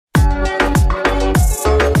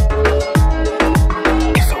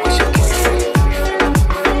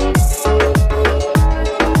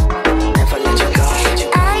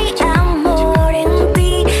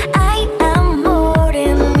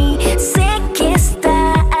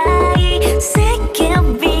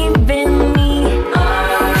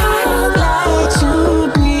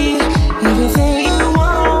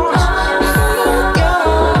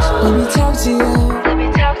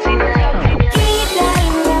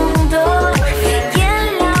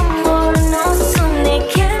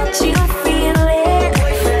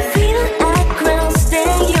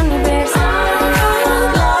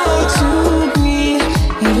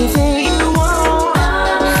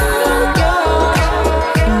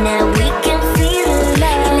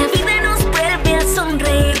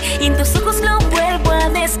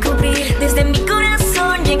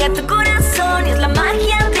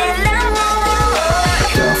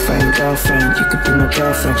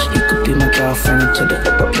You could be my girlfriend until the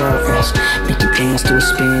world ends. Make you dance to a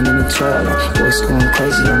spin and a twirl. Boys going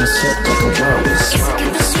crazy on the set like a whirlwind. Eso que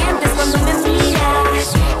tú sientes cuando me miras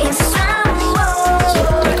es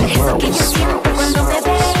amor. Like a Eso que whirlwind. yo siento